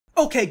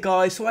Okay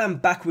guys, so I am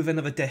back with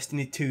another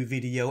Destiny 2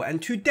 video, and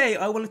today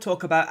I want to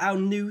talk about our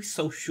new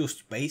social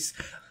space.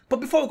 But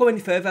before we go any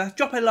further,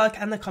 drop a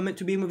like and a comment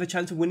to be in with a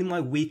chance of winning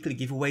my weekly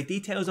giveaway.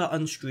 Details are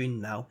on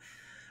screen now.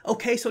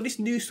 Okay, so this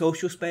new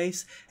social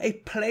space, a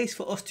place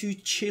for us to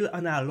chill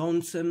on our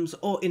lonesomes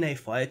or in a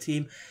fire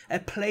team, a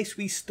place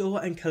we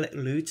store and collect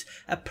loot,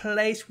 a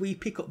place we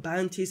pick up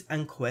bounties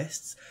and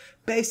quests,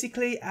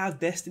 basically our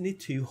Destiny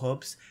 2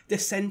 hubs, the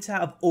centre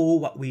of all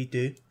what we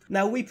do.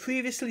 Now, we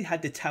previously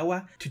had the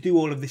tower to do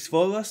all of this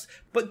for us,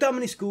 but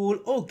Dominic School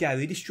or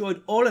Gary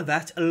destroyed all of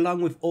that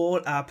along with all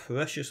our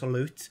precious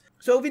loot.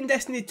 So within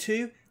Destiny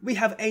 2, we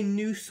have a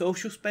new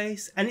social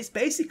space, and it's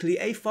basically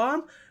a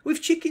farm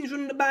with chickens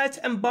running about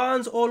and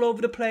barns all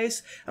over the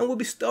place, and we'll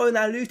be storing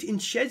our loot in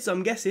sheds,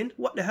 I'm guessing.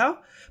 What the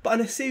hell? But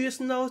on a serious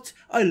note,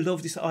 I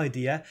love this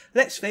idea.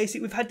 Let's face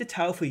it, we've had the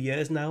tower for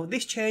years now.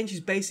 This change is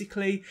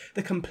basically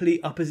the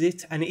complete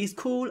opposite, and it is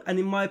cool, and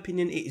in my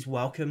opinion it is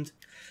welcomed.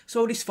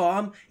 So this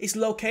farm is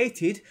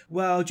located,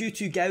 well, due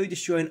to Gary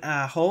destroying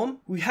our home,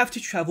 we have to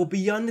travel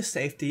beyond the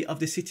safety of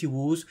the city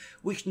walls,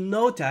 which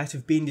no doubt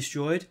have been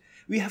destroyed.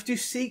 We have to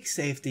seek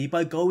safety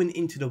by going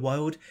into the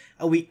wild,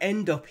 and we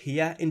end up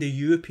here in the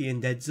European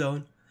Dead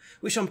Zone,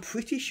 which I'm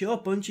pretty sure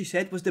Bungie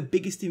said was the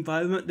biggest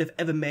environment they've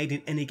ever made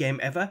in any game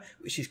ever,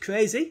 which is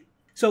crazy.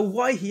 So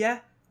why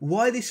here?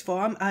 Why this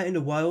farm out in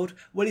the wild?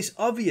 Well, it's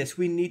obvious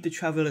we need the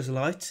Traveller's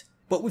Light.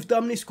 But with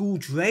Dominic School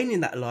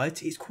draining that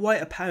light, it's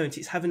quite apparent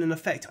it's having an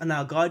effect on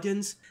our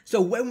Guardians. So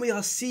when we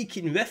are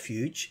seeking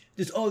refuge,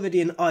 there's already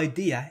an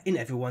idea in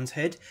everyone's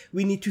head.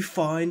 We need to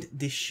find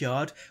this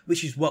shard,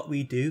 which is what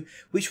we do,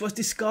 which was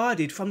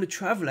discarded from the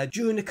Traveller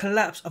during the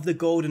collapse of the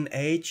Golden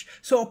Age.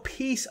 So a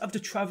piece of the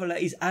Traveller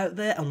is out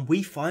there and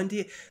we find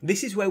it.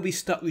 This is where we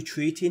start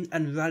retreating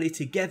and rally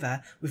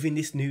together within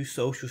this new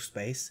social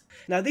space.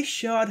 Now, this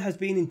shard has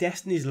been in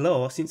Destiny's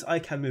lore since I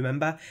can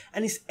remember,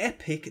 and it's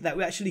epic that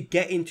we actually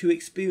get into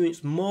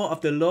experience more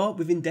of the lore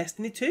within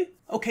Destiny 2.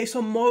 Okay,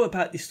 so more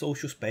about this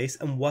social space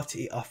and what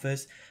it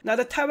offers. Now,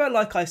 the tower,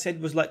 like I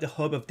said, was like the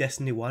hub of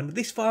Destiny 1.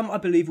 This farm, I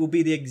believe, will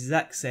be the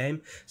exact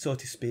same, so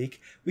to speak,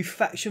 with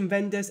faction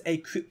vendors, a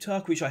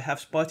CRYPTARCH, which I have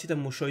spotted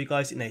and will show you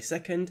guys in a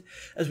second,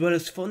 as well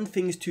as fun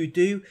things to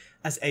do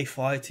as a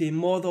fire team,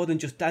 more though than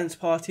just dance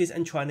parties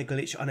and trying to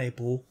glitch on a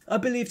ball. I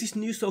believe this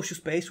new social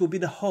space will be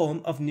the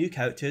home of new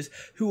characters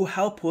who will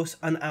help us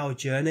on our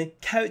journey.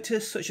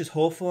 Characters such as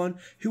Hawthorne,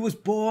 who was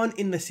born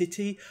in the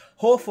city.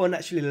 Hawthorne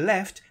actually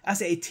left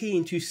as a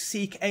teen to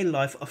seek a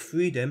life of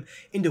freedom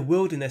in the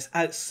wilderness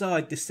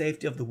outside the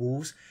safety of the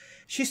wolves.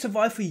 She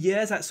survived for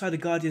years outside the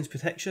Guardian's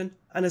protection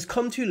and has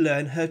come to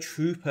learn her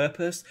true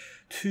purpose,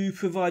 to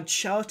provide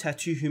shelter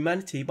to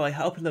humanity by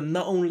helping them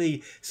not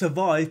only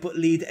survive but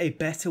lead a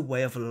better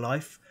way of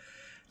life.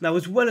 Now,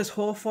 as well as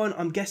Hawthorne,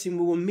 I'm guessing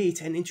we will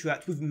meet and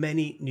interact with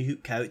many new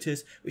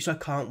characters, which I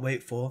can't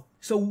wait for.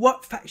 So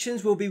what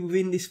factions will be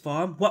within this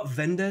farm? What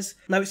vendors?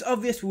 Now, it's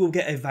obvious we will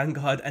get a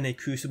Vanguard and a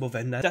Crucible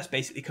vendor. That's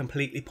basically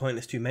completely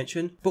pointless to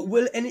mention. But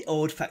will any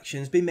old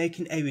factions be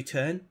making a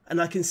return?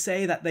 And I can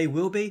say that they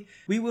will be.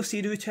 We will see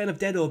the return of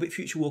Dead Orbit,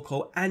 Future War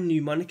Cult and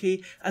New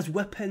Monarchy, as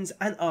weapons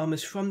and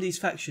armors from these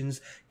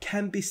factions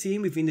can be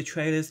seen within the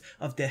trailers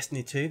of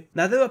Destiny 2.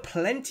 Now, there are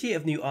plenty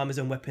of new armors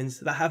and weapons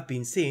that have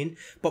been seen,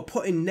 but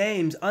putting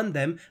names on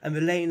them and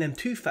relating them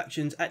to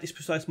factions at this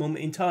precise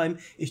moment in time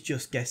is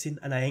just guessing,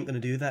 and I ain't going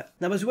to do that.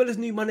 Now, as well as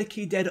New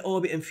Monarchy, Dead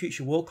Orbit and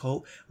Future War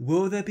Cult,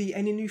 will there be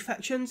any new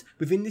factions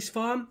within this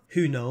farm?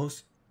 Who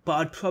knows? But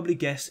I'd probably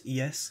guess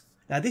yes.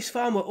 Now, this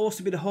farm will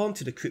also be the home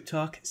to the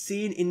CRYPTARCH,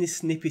 seen in this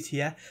snippet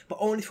here, but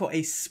only for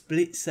a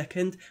split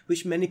second,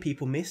 which many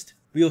people missed.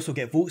 We also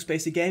get Vault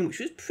Space again, which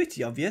was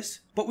pretty obvious.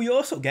 But we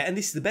also get, and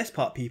this is the best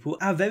part people,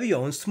 our very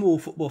own small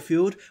football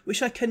field,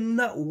 which I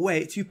cannot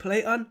wait to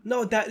play on.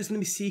 No doubt there's going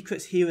to be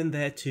secrets here and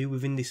there too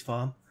within this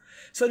farm.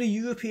 So the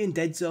European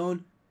Dead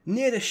Zone,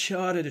 near the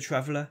Shard of the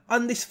Traveller.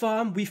 On this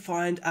farm we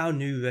find our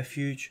new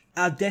refuge,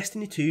 our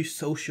Destiny 2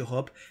 social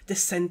hub, the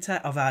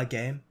centre of our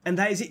game. And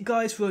that is it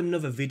guys for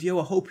another video.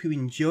 I hope you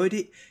enjoyed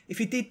it.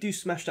 If you did, do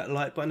smash that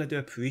like button, I do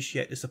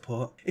appreciate the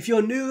support. If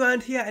you're new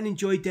around here and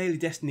enjoy daily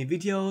Destiny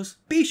videos,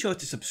 be sure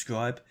to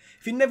subscribe.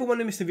 If you never want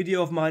to miss a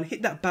video of mine,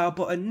 hit that bell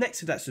button next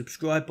to that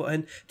subscribe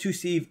button to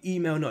receive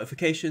email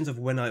notifications of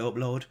when I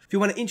upload. If you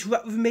want to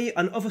interact with me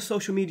on other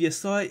social media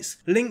sites,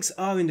 links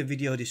are in the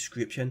video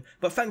description.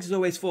 But thanks as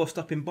always for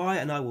stopping by,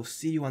 and I will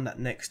see you on that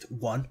next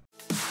one.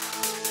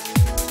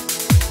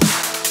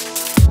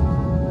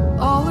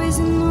 Always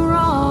in the